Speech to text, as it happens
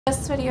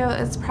This video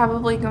is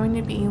probably going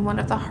to be one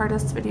of the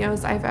hardest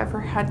videos I've ever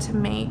had to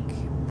make,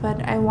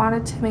 but I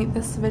wanted to make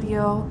this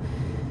video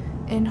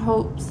in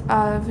hopes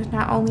of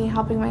not only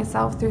helping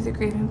myself through the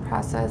grieving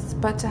process,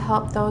 but to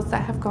help those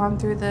that have gone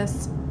through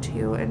this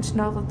too, and to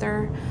know that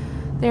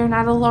they're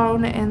not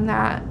alone and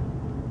that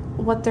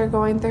what they're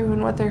going through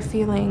and what they're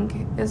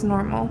feeling is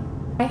normal.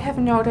 I have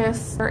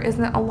noticed there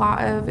isn't a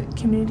lot of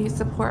community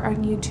support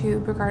on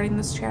YouTube regarding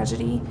this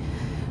tragedy,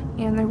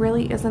 and there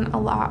really isn't a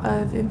lot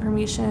of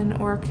information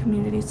or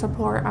community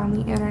support on the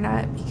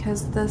internet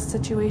because the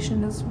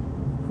situation is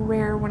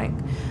rare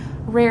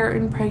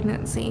in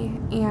pregnancy.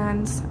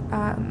 And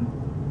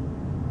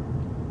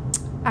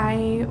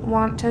I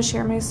want to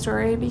share my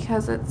story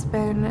because it's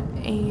been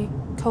a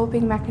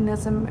coping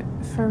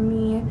mechanism for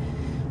me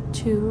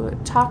to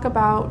talk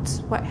about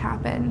what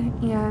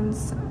happened. And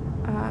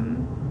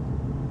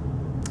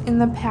in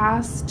the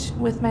past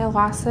with my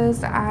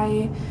losses,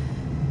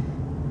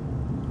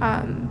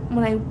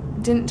 when I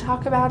didn't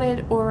talk about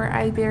it or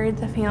I buried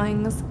the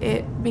feelings,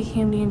 it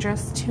became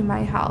dangerous to my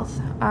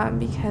health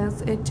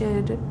because it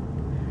did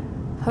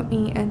put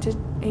me into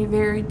a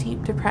very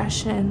deep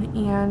depression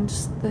and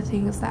the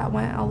things that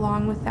went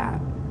along with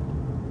that.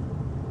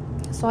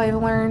 So I've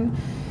learned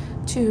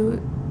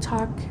to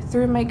talk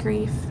through my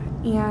grief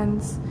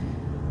and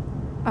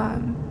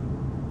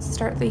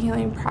start the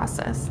healing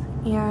process.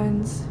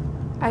 And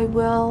I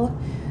will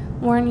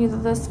warn you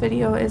that this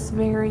video is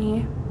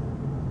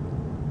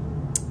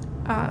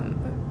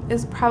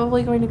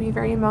probably going to be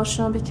very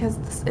emotional because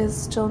this is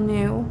still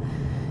new,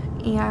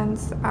 and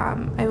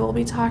I will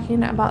be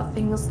talking about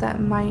things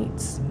that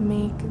might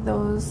make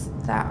those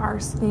that are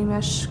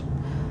squeamish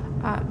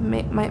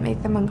might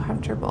make them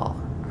uncomfortable.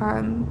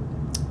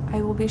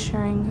 I will be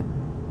sharing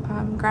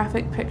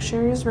graphic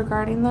pictures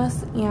regarding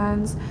this,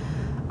 and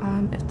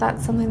if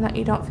that's something that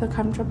you don't feel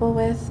comfortable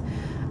with,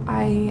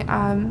 I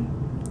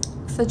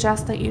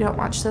suggest that you don't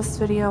watch this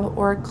video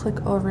or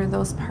click over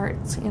those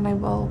parts, and I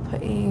will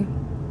put a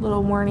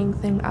little warning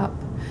thing up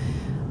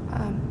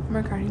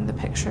regarding the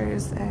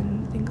pictures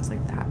and things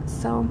like that.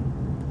 So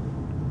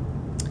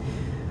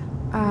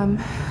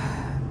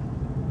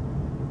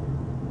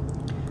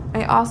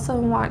I also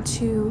want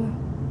to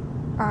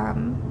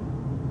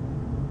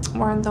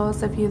warn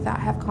those of you that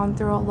have gone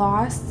through a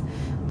loss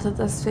that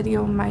this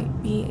video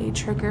might be a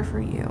trigger for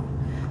you.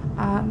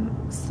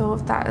 So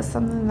if that is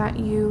something that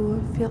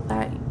you feel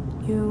that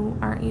you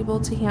aren't able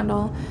to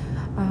handle,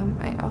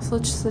 I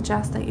also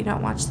suggest that you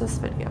don't watch this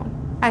video.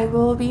 I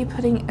will be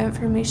putting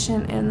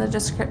information in the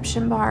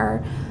description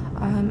bar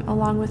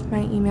along with my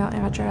email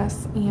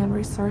address and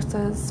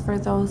resources for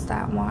those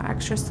that want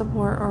extra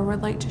support or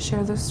would like to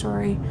share their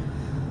story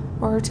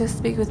or to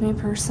speak with me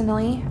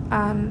personally,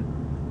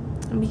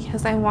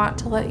 because I want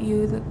to let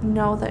you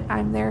know that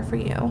I'm there for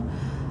you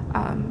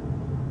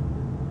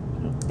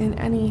in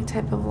any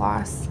type of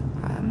loss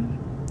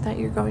that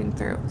you're going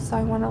through. So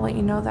I want to let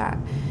you know that,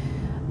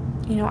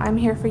 you know, I'm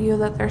here for you,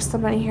 that there's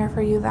somebody here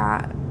for you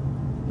that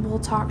will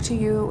talk to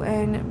you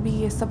and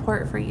be a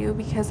support for you,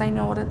 because I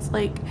know what it's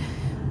like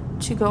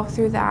to go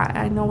through that.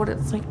 I know what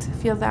it's like to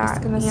feel that.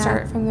 I'm going to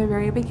start from the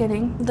very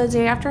beginning. The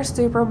day after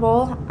Super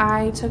Bowl,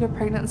 I took a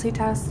pregnancy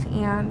test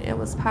and it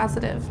was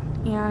positive.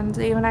 And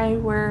Dave and I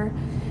were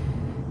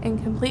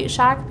in complete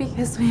shock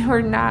because we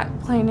were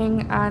not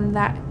planning on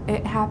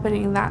it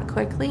happening that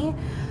quickly,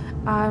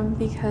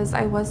 because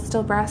I was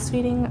still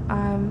breastfeeding.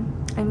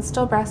 I'm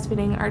still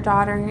breastfeeding our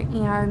daughter,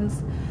 and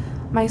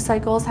my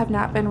cycles have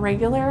not been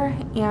regular,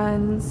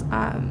 and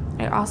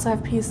I also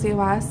have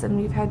PCOS, and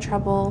we've had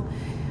trouble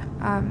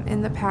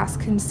in the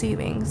past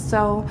conceiving.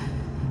 So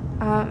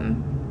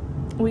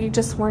we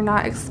just were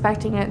not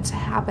expecting it to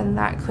happen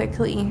that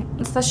quickly.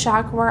 Once the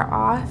shock wore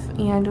off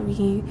and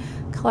we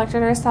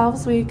collected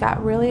ourselves, we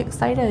got really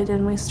excited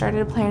and we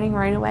started planning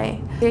right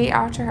away. The day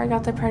after I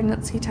got the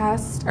pregnancy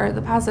test, or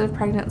the positive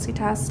pregnancy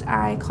test,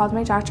 I called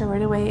my doctor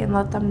right away and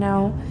let them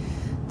know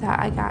that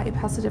I got a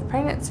positive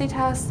pregnancy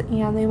test,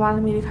 and they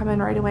wanted me to come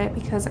in right away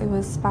because I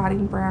was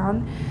spotting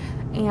brown.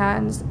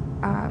 And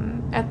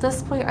at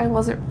this point I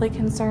wasn't really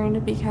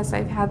concerned because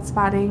I've had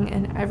spotting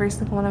in every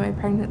single one of my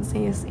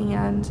pregnancies,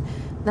 and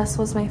this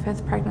was my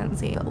 5th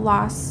pregnancy.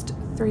 Lost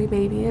 3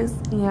 babies,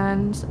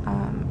 and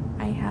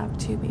I have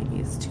 2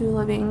 babies, 2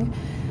 living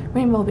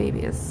rainbow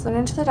babies. Went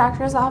into the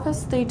doctor's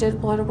office, they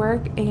did blood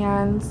work,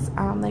 and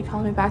they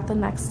called me back the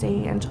next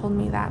day and told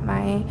me that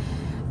my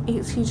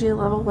HCG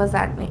level was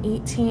at an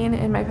 18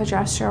 and my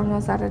progesterone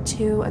was at a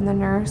 2, and the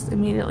nurse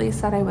immediately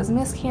said I was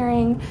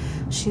miscarrying.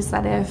 She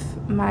said if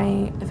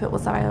it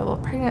was a viable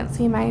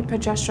pregnancy, my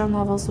progesterone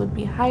levels would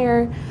be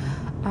higher,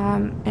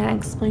 and I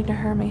explained to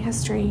her my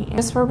history. And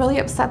just were really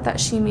upset that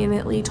she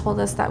immediately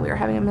told us that we were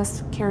having a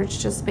miscarriage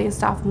just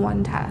based off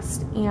one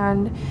test.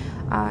 And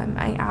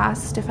I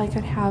asked if I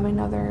could have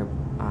another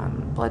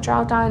blood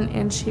draw done,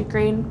 and she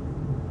agreed.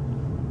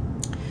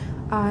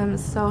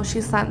 So she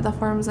sent the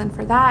forms in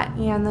for that,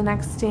 and the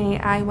next day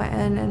I went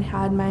in and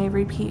had my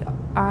repeat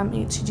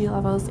HCG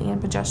levels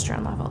and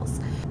progesterone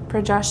levels.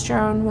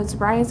 progesterone was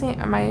rising,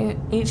 my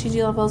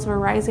HCG levels were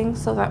rising,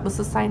 so that was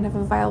a sign of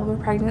a viable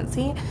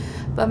pregnancy,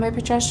 but my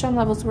progesterone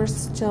levels were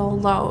still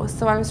low.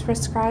 So I was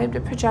prescribed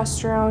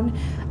progesterone.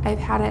 I've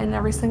had it in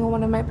every single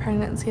one of my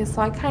pregnancies,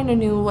 so I kind of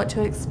knew what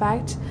to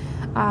expect.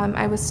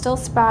 I was still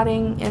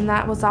spotting, and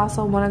that was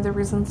also one of the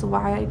reasons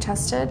why I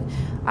tested,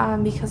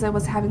 because I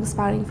was having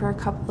spotting for a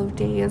couple of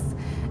days,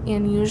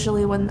 and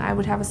usually when I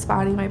would have a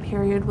spotting, my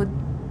period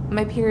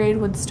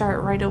would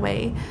start right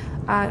away.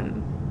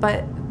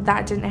 But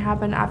that didn't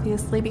happen,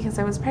 obviously, because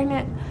I was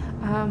pregnant,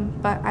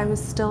 but I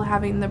was still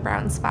having the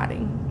brown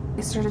spotting.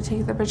 I started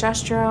taking the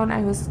progesterone.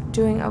 I was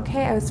doing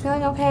okay. I was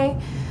feeling okay.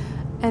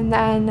 And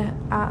then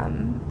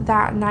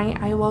that night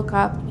I woke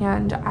up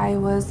and I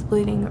was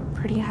bleeding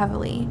pretty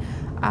heavily.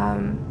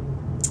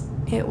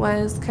 It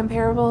was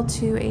comparable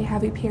to a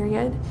heavy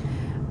period,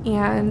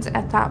 and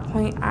at that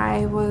point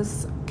I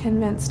was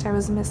convinced I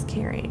was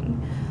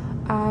miscarrying.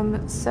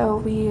 So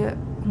we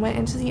went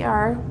into the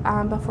ER.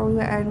 Before we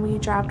went in, we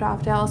dropped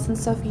off Dallas and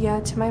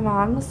Sophia to my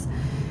mom's,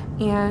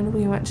 and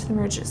we went to the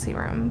emergency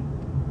room.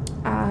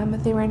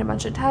 They ran a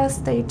bunch of tests.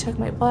 They took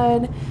my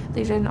blood,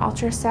 they did an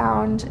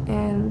ultrasound,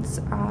 and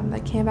they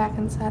came back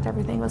and said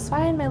everything was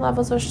fine. My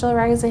levels were still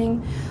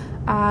rising.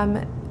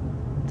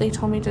 They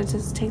told me to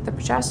just take the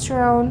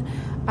progesterone.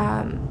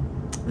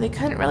 They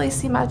couldn't really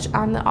see much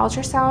on the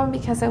ultrasound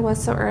because it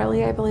was so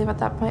early. I believe at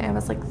that point I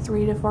was like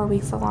 3 to 4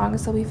 weeks along,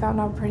 so we found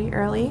out pretty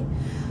early.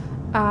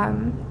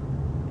 And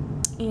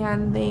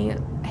they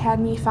had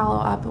me follow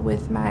up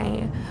with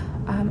my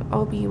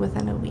OB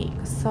within a week.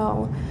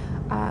 So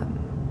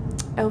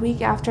a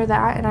week after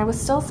that, and I was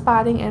still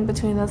spotting in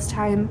between this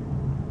time,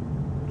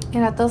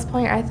 and at this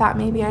point I thought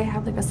maybe I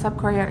had like a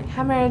subchorionic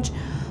hemorrhage,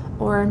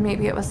 or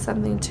maybe it was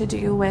something to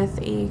do with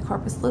a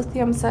corpus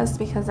luteum cyst,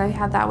 because I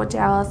had that with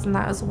Dallas, and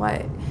that was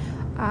what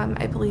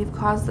I believe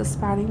caused the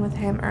spotting with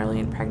him early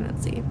in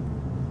pregnancy.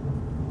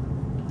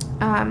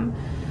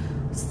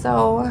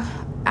 So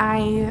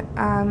I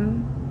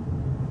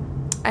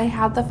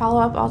had the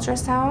follow-up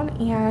ultrasound,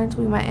 and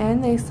we went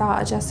in. They saw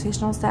a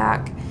gestational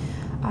sac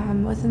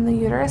within the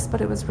uterus,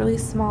 but it was really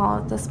small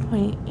at this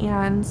point,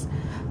 and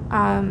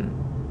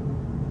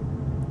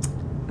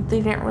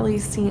they didn't really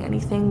see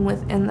anything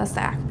within the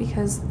sac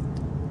because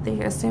they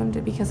assumed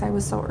it because I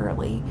was so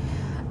early.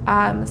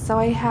 So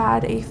I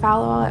had a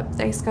follow-up.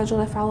 They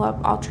scheduled a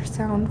follow-up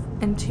ultrasound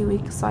in 2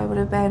 weeks, so I would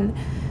have been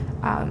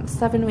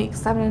 7 weeks,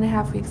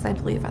 7.5 weeks, I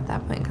believe, at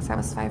that point, because I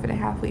was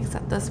 5.5 weeks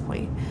at this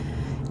point.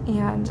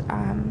 And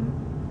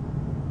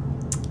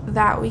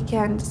that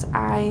weekend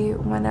I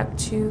went up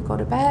to go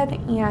to bed,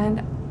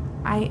 and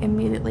I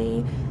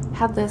immediately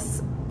had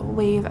this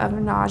wave of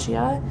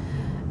nausea,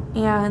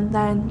 and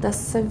then the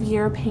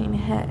severe pain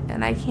hit,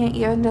 and I can't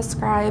even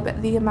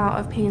describe the amount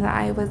of pain that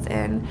I was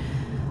in.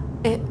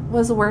 It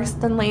was worse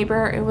than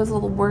labor. It was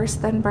worse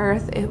than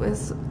birth. It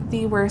was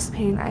the worst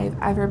pain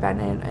I've ever been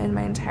in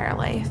my entire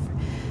life.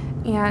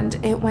 And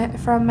it went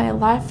from my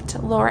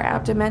left lower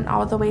abdomen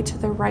all the way to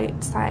the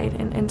right side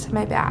and into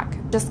my back.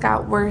 Just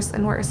got worse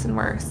and worse and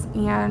worse.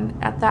 And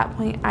at that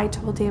point I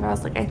told Dave, I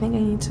was like, I think I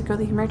need to go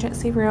to the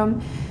emergency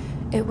room.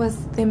 It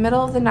was the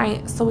middle of the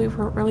night, so we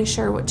weren't really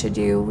sure what to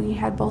do. We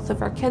had both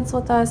of our kids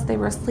with us. They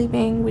were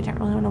sleeping. We didn't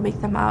really want to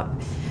wake them up.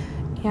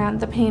 And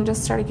the pain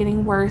just started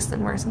getting worse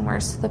and worse and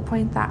worse, to the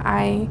point that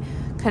I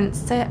couldn't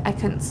sit, I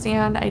couldn't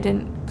stand, I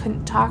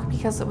couldn't talk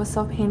because it was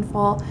so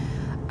painful.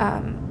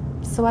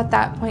 So at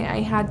that point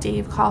I had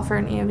Dave call for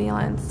an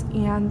ambulance,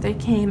 and they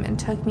came and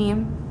took me,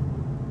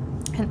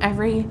 and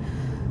every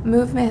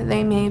movement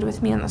they made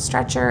with me on the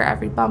stretcher,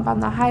 every bump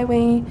on the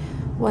highway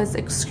was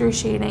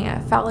excruciating.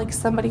 It felt like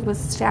somebody was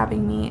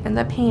stabbing me, and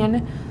the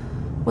pain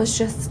was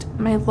just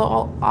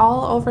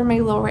all over my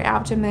lower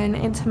abdomen,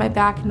 into my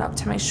back, and up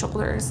to my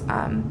shoulders.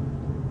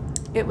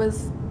 It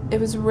was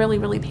really,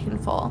 really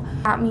painful.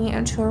 Got me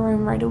into a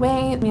room right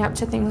away, me up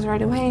to things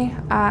right away.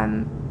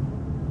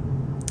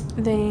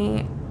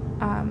 They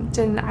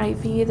did an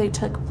IV, they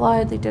took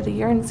blood, they did a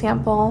urine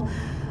sample,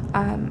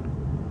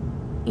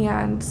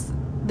 and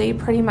they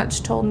pretty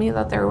much told me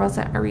that there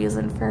wasn't a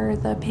reason for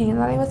the pain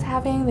that I was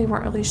having. They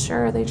weren't really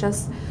sure. They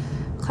just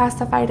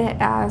classified it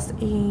as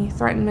a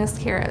threatened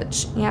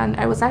miscarriage. And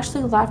I was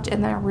actually left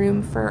in that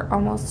room for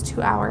almost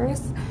 2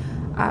 hours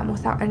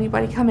without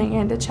anybody coming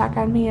in to check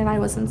on me, and I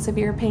was in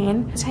severe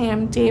pain. By the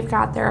time Dave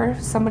got there,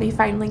 somebody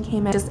finally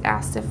came in, just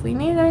asked if we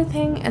needed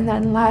anything, and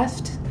then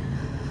left.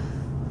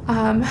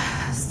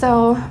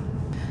 So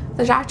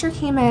the doctor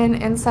came in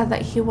and said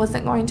that he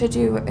wasn't going to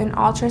do an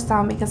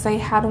ultrasound because they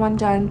had one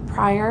done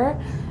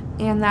prior,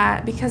 and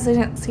that because they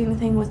didn't see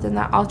anything within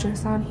that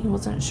ultrasound, he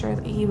wasn't sure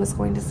that he was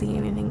going to see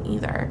anything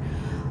either.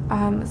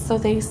 So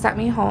they sent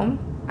me home.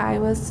 I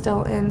was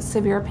still in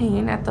severe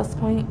pain at this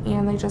point,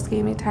 and they just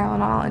gave me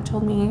Tylenol and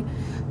told me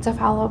to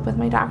follow up with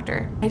my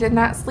doctor. I did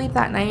not sleep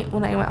that night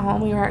when I went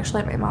home. We were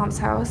actually at my mom's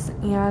house,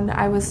 and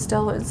I was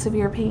still in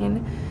severe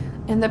pain,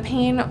 and the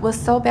pain was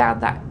so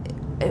bad that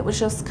it was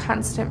just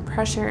constant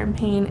pressure and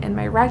pain in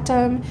my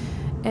rectum,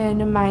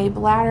 in my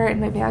bladder, in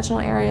my vaginal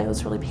area. It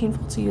was really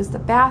painful to use the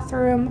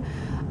bathroom.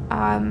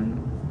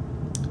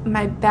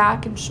 My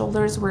back and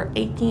shoulders were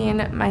aching.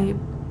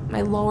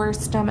 My lower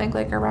stomach,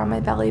 like around my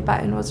belly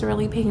button, was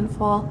really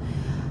painful.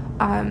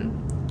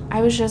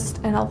 I was just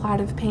in a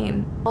lot of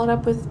pain. I followed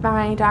up with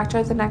my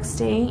doctor the next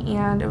day,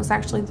 and it was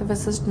actually the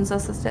physician's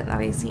assistant that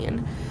I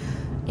seen.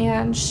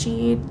 And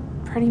she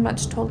pretty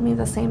much told me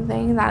the same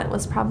thing, that it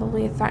was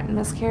probably a threatened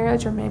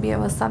miscarriage, or maybe it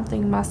was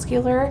something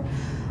muscular,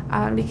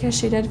 because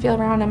she did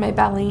feel around in my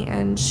belly,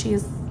 and she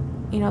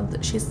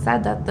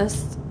said that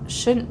this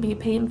shouldn't be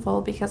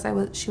painful because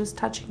she was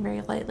touching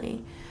very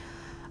lightly.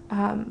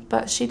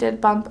 But she did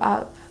bump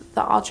up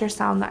the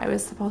ultrasound that I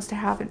was supposed to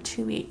have in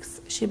 2 weeks.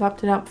 She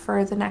bumped it up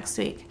for the next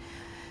week.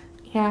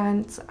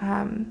 And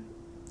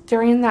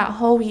during that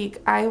whole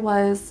week, I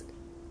was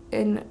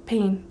in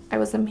pain. I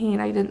was in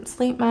pain. I didn't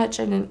sleep much.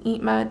 I didn't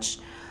eat much.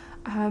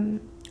 I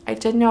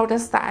did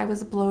notice that I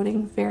was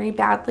bloating very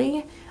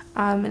badly,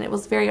 and it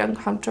was very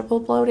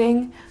uncomfortable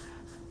bloating.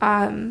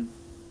 I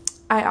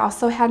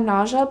also had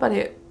nausea, but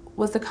it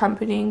was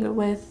accompanying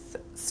with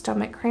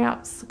stomach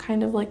cramps,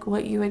 kind of like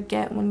what you would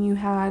get when you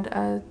had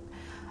a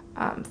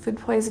food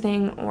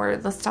poisoning or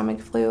the stomach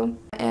flu.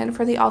 And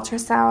for the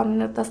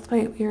ultrasound, at this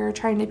point we were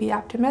trying to be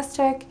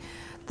optimistic.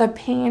 The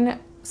pain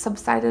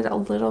subsided a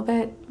little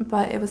bit,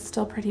 but it was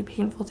still pretty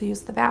painful to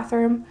use the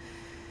bathroom.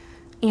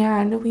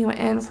 And we went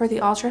in for the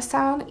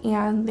ultrasound,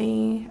 and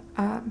they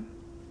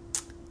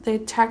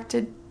did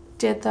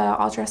the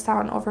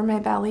ultrasound over my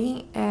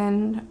belly,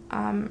 and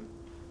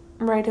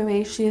right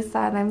away she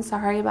said, "I'm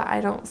sorry, but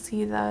I don't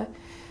see the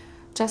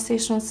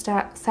gestational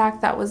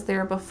sac that was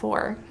there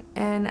before."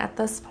 And at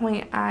this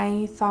point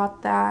I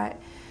thought that,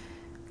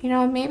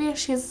 maybe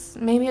it's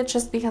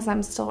just because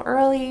I'm still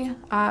early,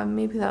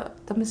 maybe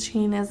the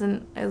machine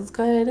isn't as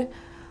good.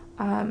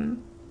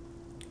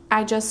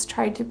 I just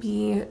tried to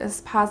be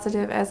as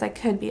positive as I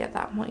could be at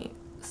that point.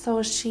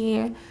 So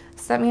she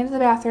sent me into the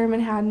bathroom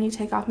and had me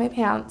take off my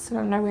pants and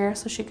underwear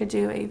so she could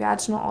do a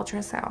vaginal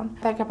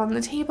ultrasound. Back up on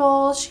the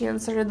table, she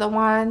inserted the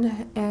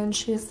wand, and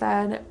she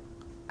said,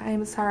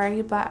 "I'm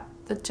sorry, but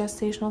the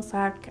gestational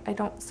sac, I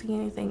don't see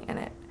anything in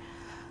it."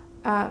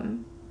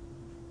 And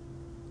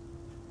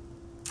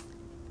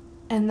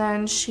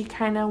then she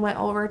kind of went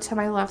over to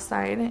my left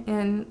side,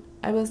 and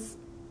I was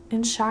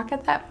in shock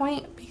at that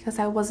point because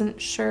I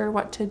wasn't sure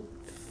what to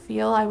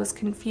feel. I was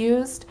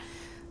confused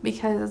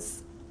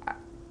because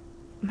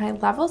my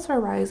levels were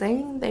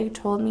rising. They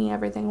told me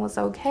everything was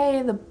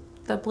okay.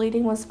 The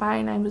bleeding was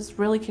fine. I was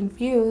really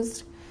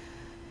confused.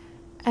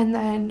 And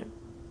then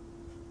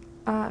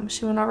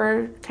she went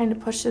over, kind of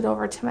pushed it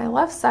over to my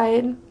left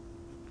side,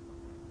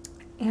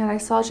 and I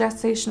saw a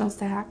gestational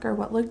sac, or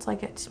what looked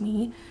like it to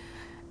me,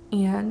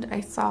 and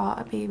I saw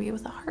a baby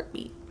with a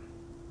heartbeat.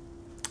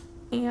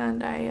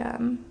 And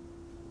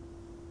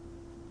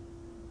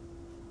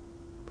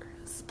for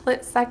a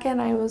split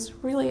second, I was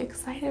really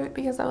excited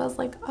because I was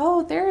like,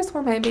 "Oh, there's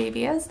where my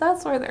baby is.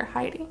 That's where they're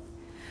hiding."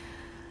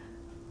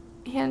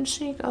 And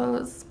she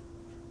goes,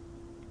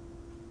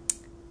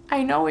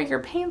 "I know where your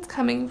pain's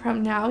coming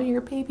from now.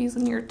 Your baby's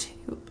in your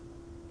tube."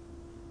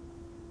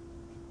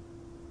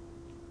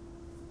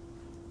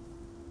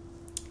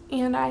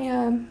 And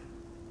I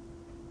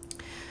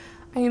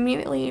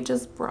immediately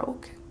just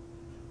broke.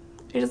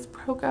 I just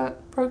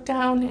broke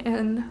down,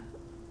 and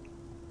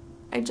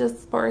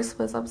Boris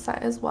was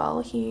upset as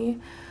well. He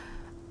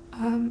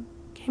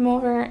came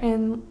over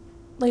and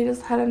laid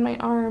his head on my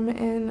arm,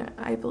 and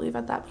I believe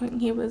at that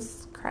point he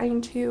was crying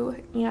too.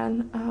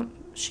 And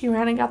she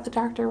ran and got the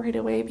doctor right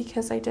away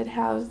because I did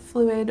have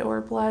fluid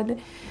or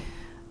blood,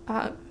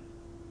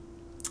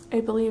 I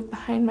believe,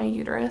 behind my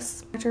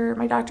uterus.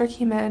 My doctor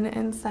came in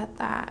and said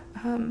that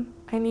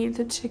I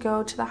needed to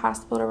go to the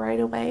hospital right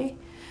away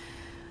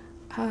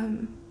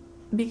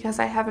because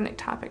I have an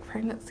ectopic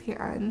pregnancy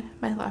on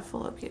my left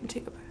fallopian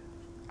tube.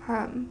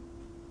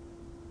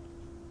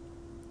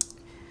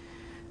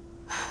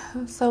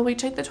 So we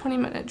took the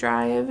 20-minute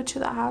drive to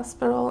the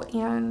hospital,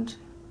 and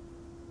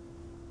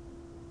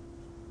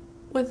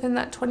within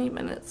that 20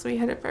 minutes we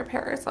had to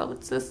prepare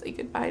ourselves to say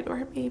goodbye to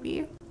our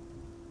baby.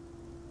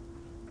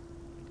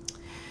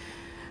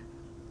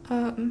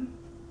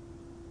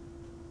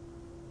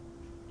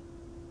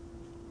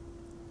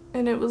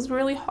 And it was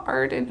really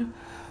hard and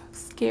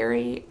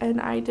scary,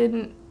 and I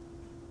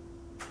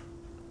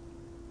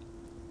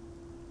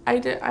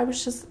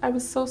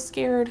was so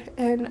scared.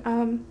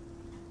 And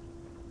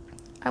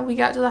we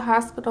got to the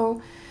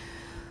hospital,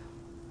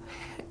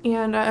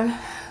 and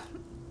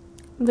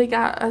they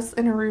got us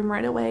in a room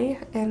right away,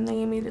 and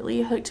they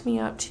immediately hooked me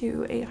up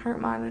to a heart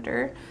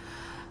monitor.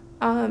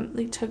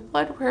 They took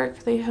blood work,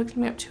 they hooked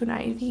me up to an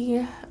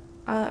IV.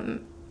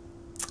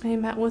 I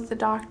met with the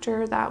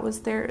doctor that was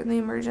there in the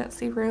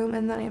emergency room,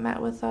 and then I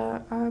met with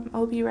a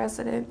OB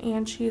resident,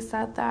 and she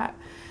said that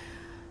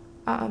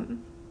that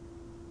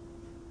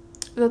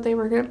they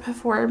were going to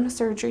perform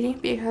surgery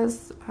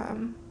because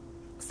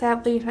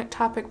sadly an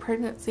ectopic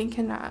pregnancy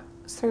cannot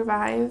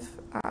survive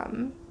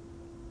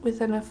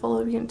within a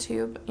fallopian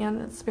tube,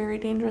 and it's very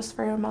dangerous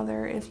for a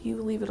mother if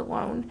you leave it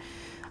alone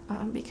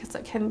because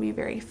it can be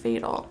very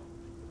fatal.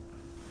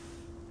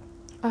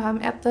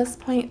 At this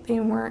point, they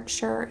weren't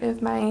sure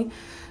if my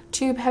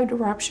tube had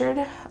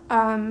ruptured.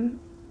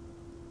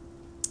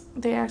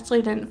 They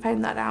actually didn't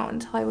find that out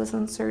until I was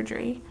in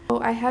surgery.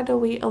 So I had to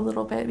wait a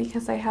little bit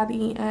because I had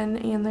eaten,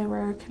 and they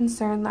were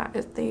concerned that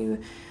if they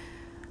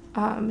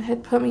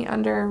had put me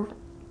under,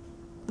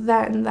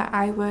 then that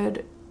I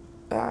would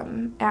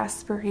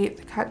aspirate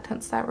the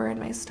contents that were in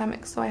my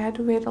stomach. So I had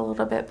to wait a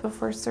little bit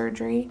before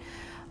surgery.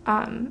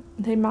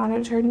 They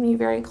monitored me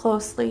very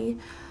closely.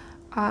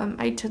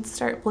 I did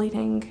start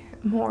bleeding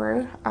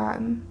more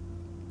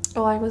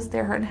while I was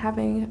there and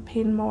having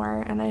pain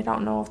more, and I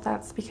don't know if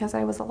that's because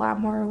I was a lot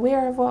more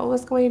aware of what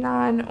was going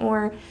on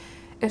or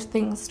if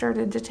things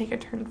started to take a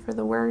turn for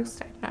the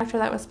worst. After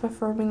that was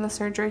performing the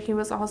surgery, he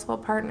was also a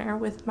partner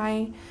with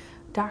my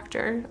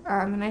doctor,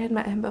 and I had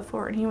met him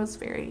before, and he was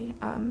very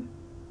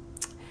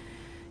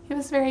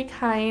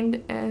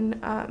kind,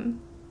 and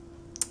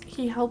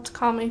he helped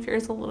calm my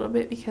fears a little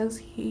bit because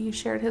he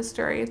shared his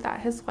story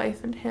that his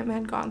wife and him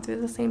had gone through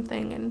the same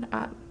thing, and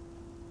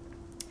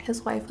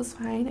his wife was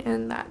fine,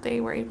 and that they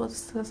were able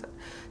to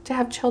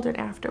have children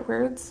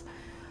afterwards.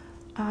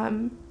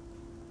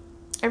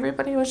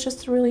 Everybody was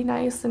just really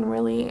nice and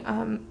really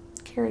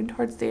caring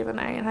towards Dave and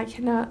I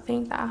cannot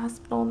thank the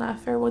hospital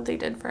enough for what they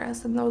did for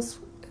us in those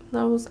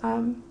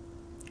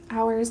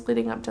hours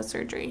leading up to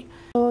surgery.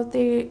 So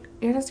the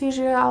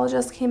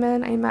anesthesiologist came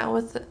in. I met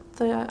with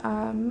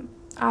the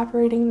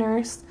operating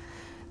nurse.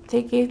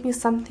 They gave me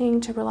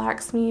something to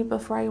relax me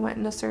before I went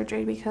into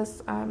surgery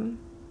because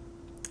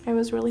I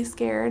was really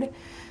scared.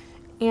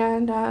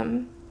 And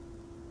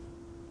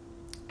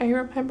I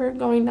remember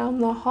going down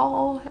the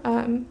hall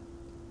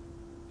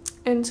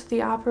into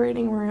the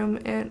operating room,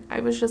 and I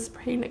was just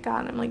praying to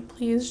God. I'm like,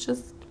 please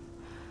just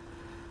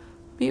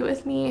be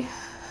with me,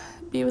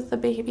 be with the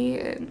baby,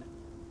 and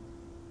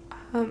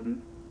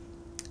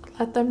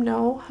let them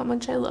know how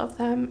much I love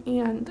them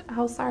and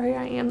how sorry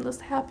I am this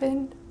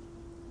happened.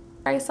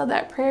 I said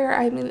that prayer,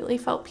 I immediately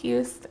felt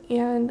peace,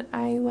 and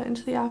I went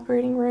into the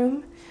operating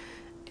room,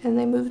 and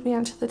they moved me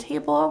onto the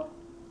table,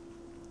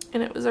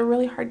 and it was a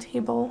really hard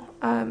table.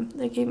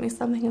 They gave me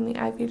something in the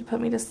IV to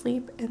put me to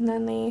sleep, and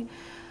then they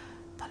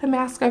put a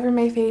mask over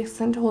my face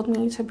and told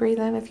me to breathe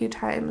in a few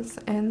times,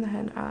 and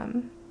then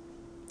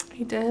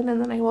I did, and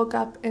then I woke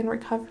up in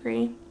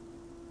recovery.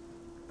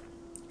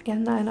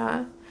 And then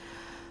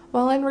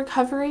while in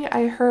recovery,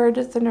 I heard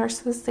the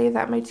nurses say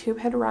that my tube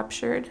had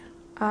ruptured,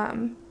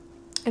 and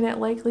it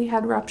likely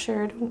had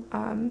ruptured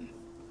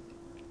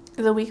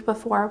the week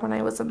before when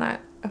I was in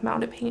that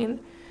amount of pain.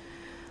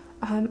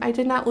 I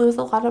did not lose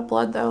a lot of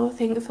blood though,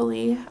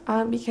 thankfully,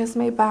 because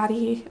my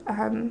body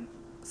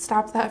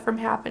stopped that from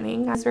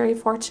happening. I was very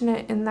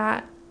fortunate in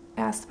that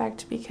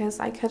aspect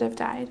because I could have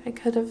died. I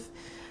could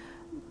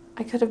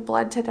have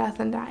bled to death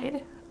and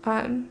died.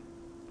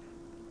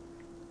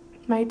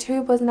 My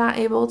tube was not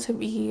able to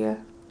be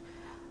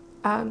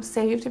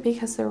saved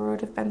because there would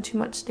have been too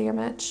much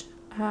damage.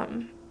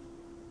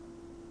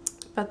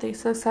 But they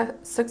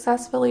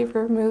successfully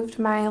removed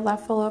my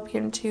left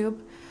fallopian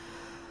tube.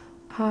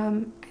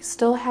 I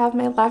still have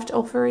my left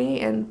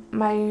ovary and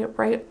my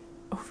right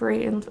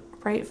ovary and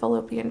right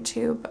fallopian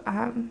tube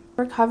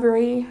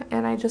recovery,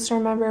 and I just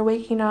remember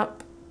waking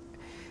up,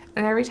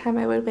 and every time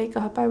I would wake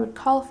up I would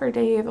call for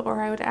Dave,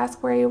 or I would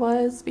ask where he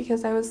was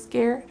because I was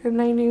scared,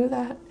 and I knew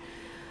that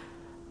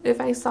if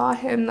I saw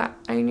him that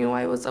I knew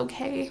I was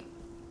okay.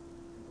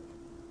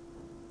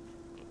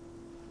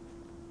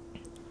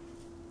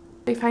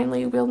 They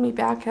finally wheeled me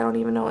back. I don't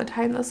even know what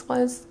time this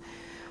was.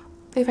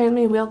 They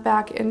finally wheeled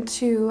back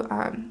into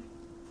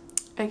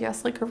I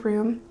guess like a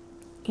room,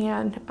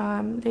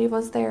 and Dave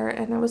was there,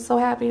 and I was so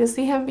happy to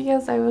see him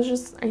because I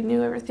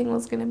knew everything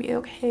was going to be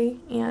okay.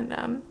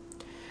 And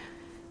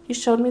he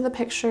showed me the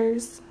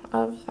pictures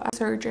of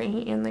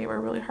surgery, and they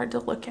were really hard to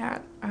look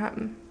at.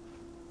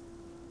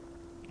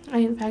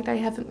 In fact, I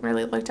haven't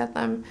really looked at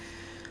them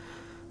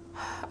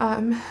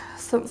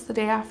since the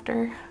day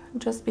after,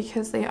 just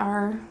because they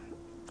are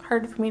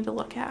hard for me to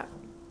look at.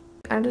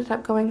 I ended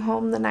up going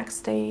home the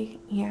next day,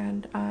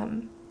 and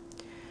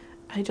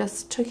I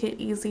just took it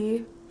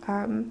easy,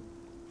 and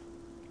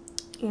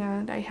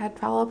I had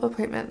follow-up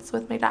appointments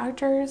with my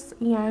doctors,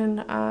 and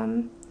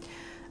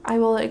I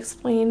will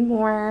explain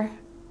more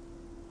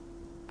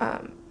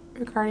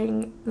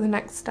regarding the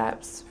next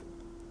steps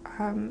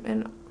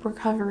in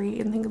recovery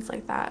and things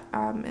like that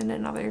in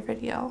another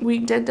video. We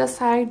did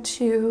decide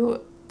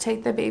to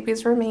take the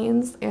baby's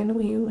remains, and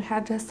we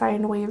had to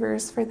sign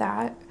waivers for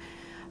that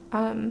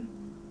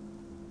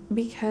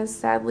because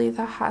sadly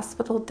the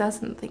hospital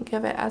doesn't think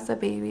of it as a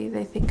baby.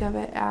 They think of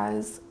it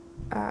as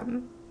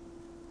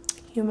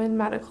human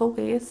medical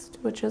waste,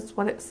 which is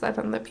what it said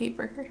on the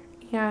paper.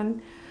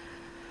 And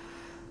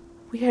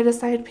we had to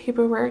sign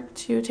paperwork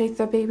to take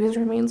the baby's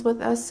remains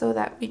with us so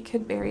that we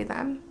could bury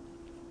them.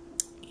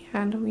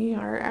 And we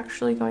are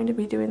actually going to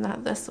be doing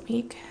that this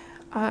week.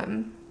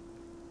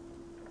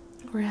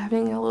 We're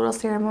having a little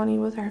ceremony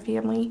with our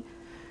family.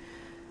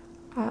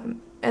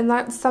 And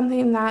that's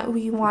something that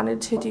we wanted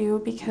to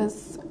do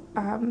because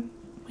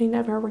we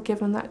never were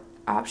given that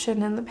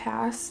option in the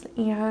past,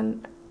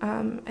 and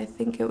I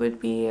think it would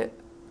be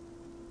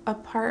a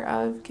part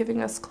of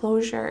giving us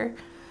closure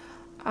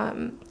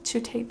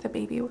to take the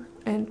baby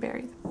and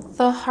bury them.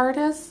 The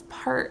hardest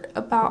part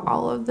about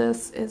all of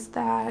this is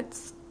that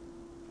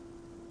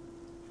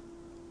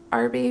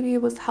our baby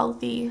was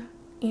healthy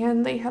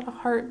and they had a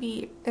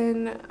heartbeat,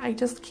 and I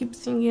just keep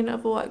thinking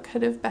of what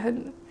could have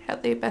been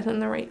had they been in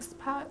the right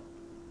spot.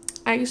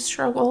 I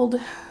struggled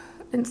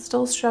and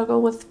still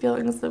struggle with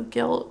feelings of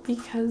guilt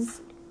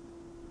because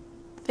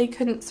they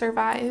couldn't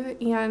survive,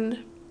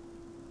 and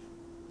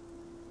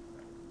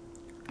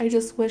I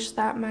just wish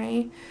that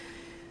my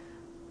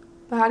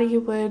body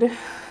would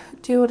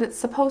do what it's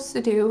supposed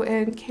to do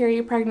and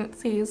carry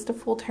pregnancies to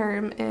full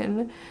term,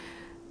 and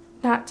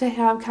not to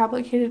have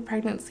complicated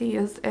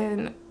pregnancies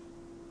and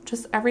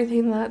just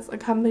everything that's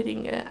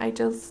accompanying it.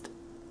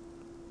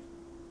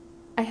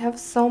 I have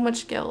so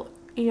much guilt,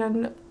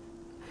 and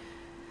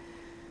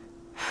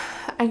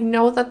I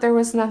know that there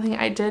was nothing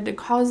I did to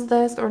cause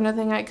this or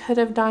nothing I could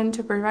have done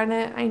to prevent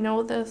it. I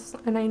know this,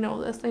 and I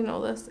know this, I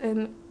know this,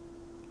 and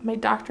my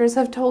doctors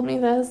have told me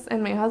this,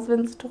 and my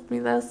husband's told me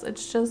this.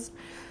 It's just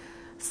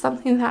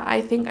something that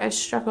I think I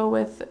struggle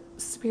with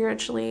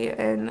spiritually,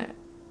 and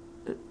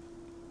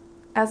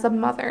as a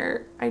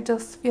mother, I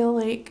just feel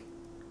like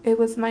it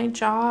was my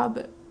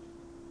job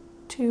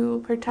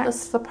to protect.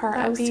 This is a part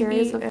of a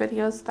series of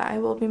videos that I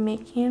will be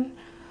making,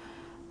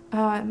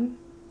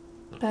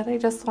 but I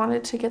just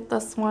wanted to get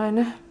this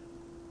one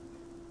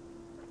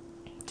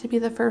to be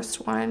the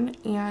first one,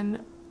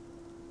 and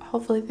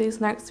hopefully these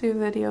next few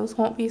videos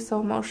won't be so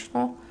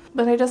emotional.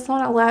 But I just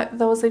want to let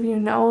those of you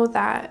know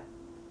that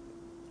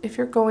if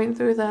you're going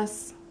through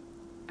this,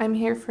 I'm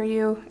here for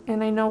you,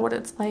 and I know what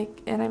it's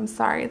like, and I'm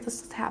sorry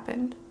this has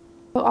happened.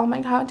 All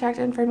my contact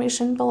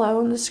information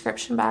below in the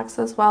description box,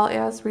 as well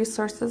as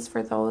resources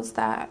for those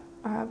that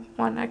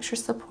want extra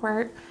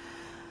support.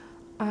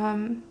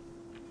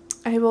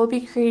 I will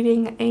be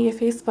creating a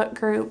Facebook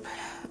group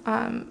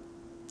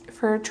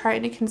for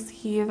trying to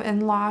conceive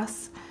and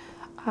loss,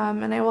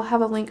 and I will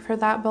have a link for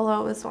that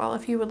below as well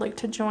if you would like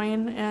to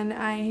join. And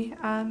I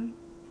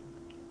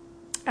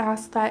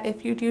ask that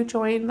if you do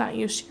join, that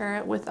you share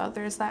it with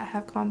others that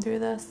have gone through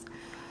this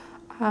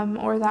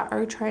or that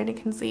are trying to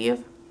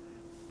conceive,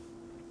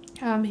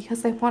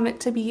 because I want it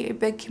to be a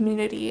big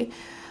community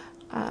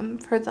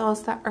for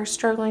those that are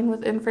struggling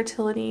with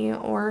infertility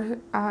or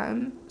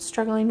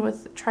struggling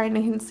with trying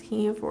to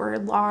conceive or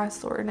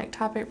loss or an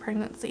ectopic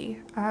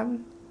pregnancy.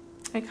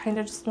 I kind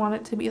of just want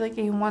it to be like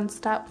a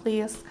one-step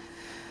place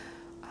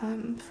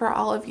for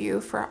all of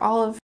you, for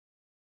all of